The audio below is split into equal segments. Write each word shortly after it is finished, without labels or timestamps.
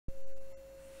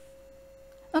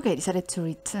Okay, decided to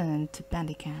return to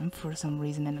Bandicam for some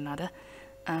reason and another.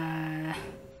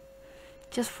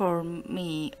 Just for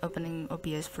me opening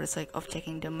OBS for the sake of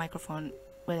checking the microphone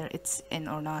whether it's in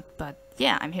or not, but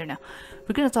yeah, I'm here now.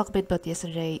 We're gonna talk a bit about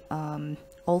yesterday.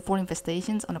 All 4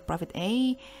 infestations on a private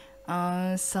A,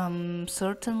 some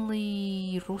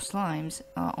certainly raw slimes,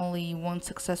 only 1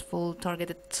 successful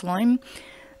targeted slime.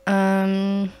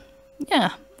 Yeah,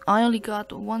 I only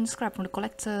got 1 scrap from the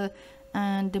collector,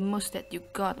 and the most that you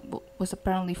got was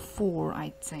apparently 4,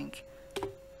 I think.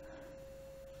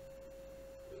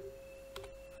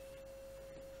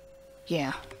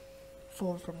 Yeah,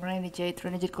 4 from RENEJADE.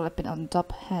 RENEJADE could have been on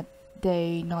top had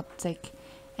they not take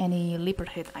any leaper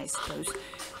hit, I suppose.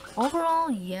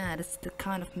 Overall, yeah, that's the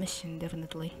kind of mission,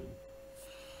 definitely.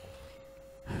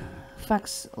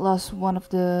 Fax lost one of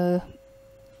the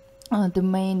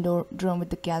main drone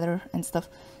with the gather and stuff,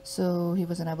 so he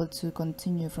wasn't able to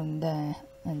continue from there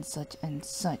and such and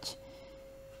such.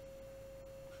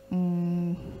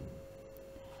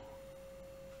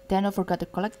 Dano forgot the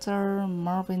collector,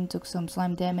 Marvin took some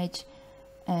slime damage,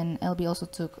 and LB also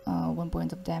took 1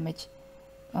 point of damage.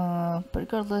 But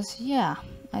regardless, yeah,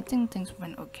 I think things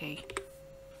went okay.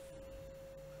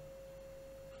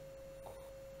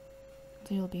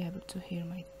 You'll be able to hear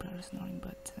my brother snoring,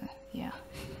 but yeah.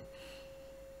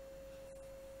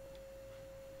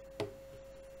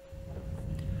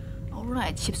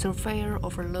 Alright, ship surveyor,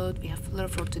 overload, we have lure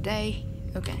for today.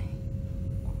 Okay.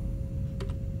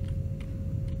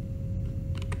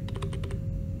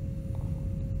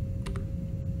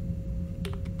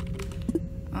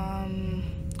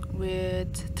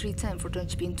 With 310 for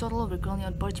Dungeon B in total, we're currently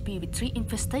on Barge B with 3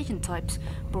 infestation types: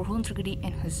 Borhoon, Tragedy,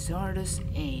 and Hazardous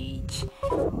Age.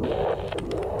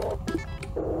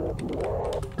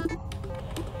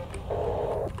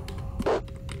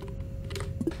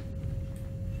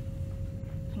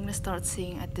 I'm gonna start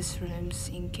seeing at these rooms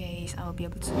in case I'll be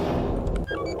able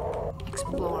to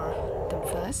explore them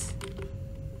first.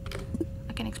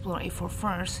 I can explore A4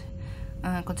 first,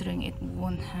 considering it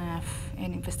won't have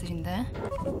any infestation there.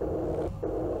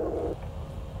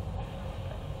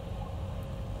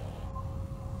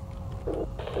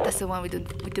 That's the one with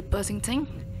the buzzing thing.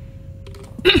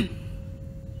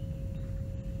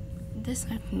 This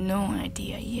I have no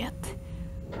idea yet.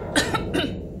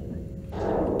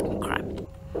 Crap.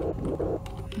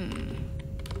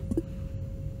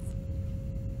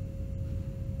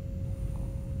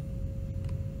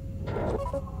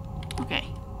 Okay.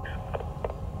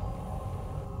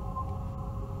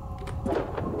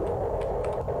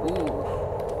 Ooh.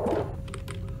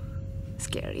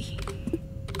 Scary.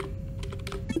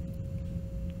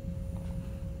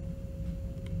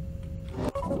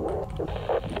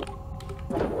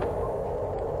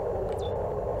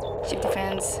 Ship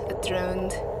defense, a drone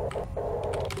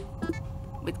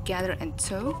with gather and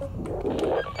tow.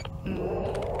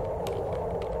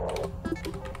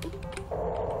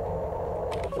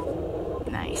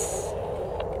 Nice.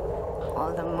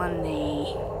 All the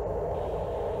money.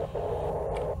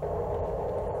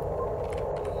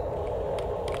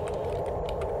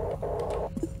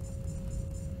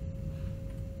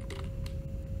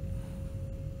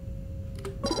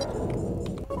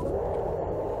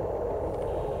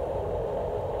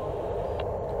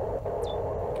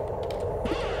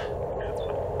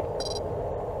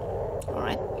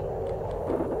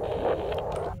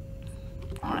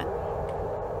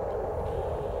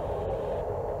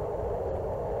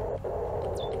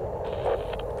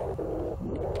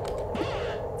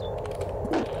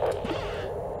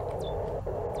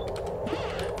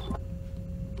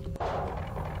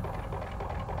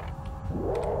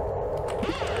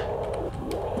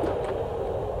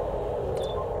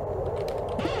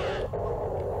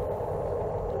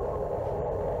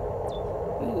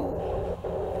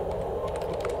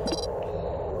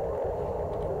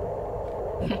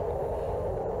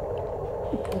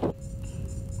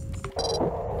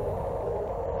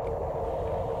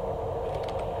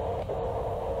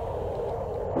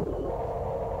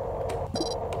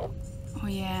 Oh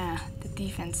yeah, the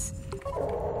defense.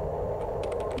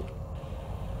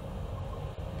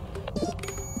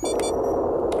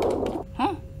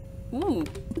 Huh? Ooh.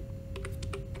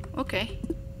 Okay.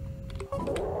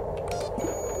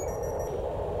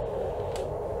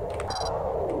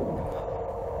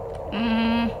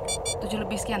 7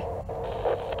 lebih sekian.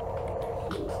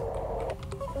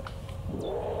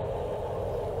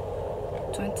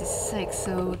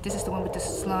 So this is the one with the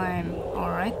slime. All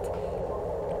right.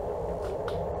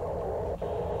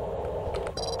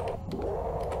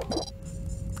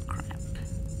 Crap.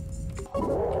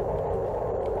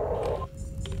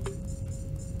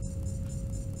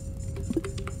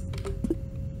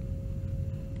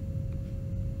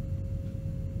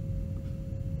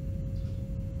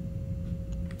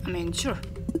 mean, sure,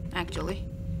 actually.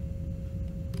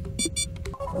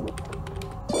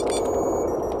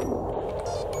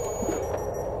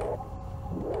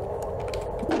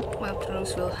 Well, the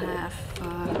rooms will have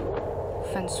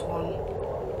fence one.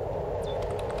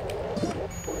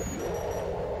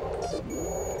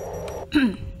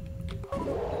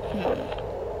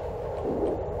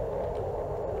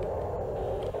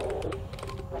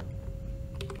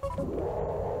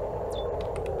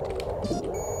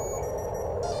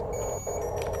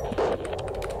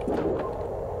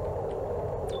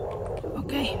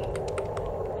 Okay.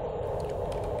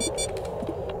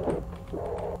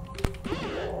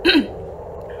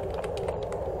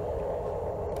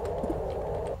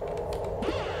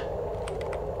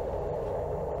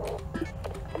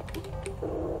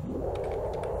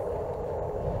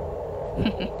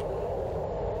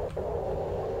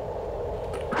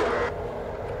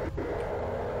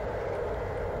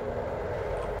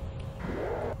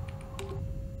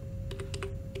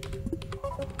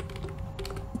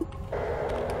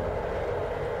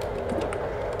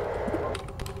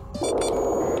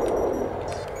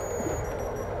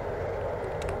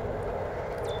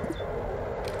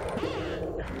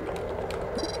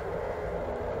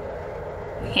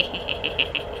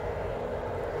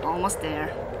 Almost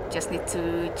there. Just need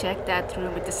to check that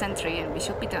room with the sentry and we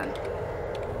should be done.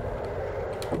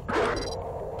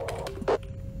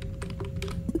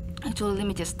 Actually, let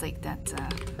me just take that.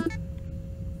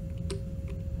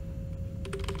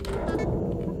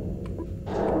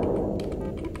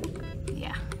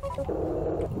 Yeah.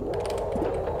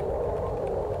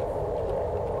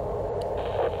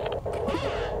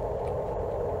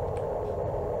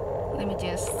 Let me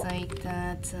just take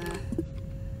that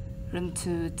room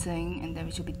 2 thing and then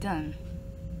we should be done.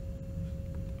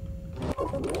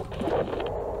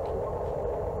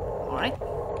 Alright.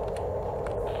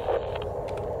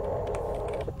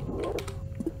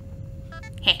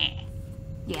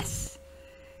 Yes.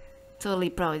 Totally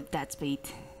proud of that speed.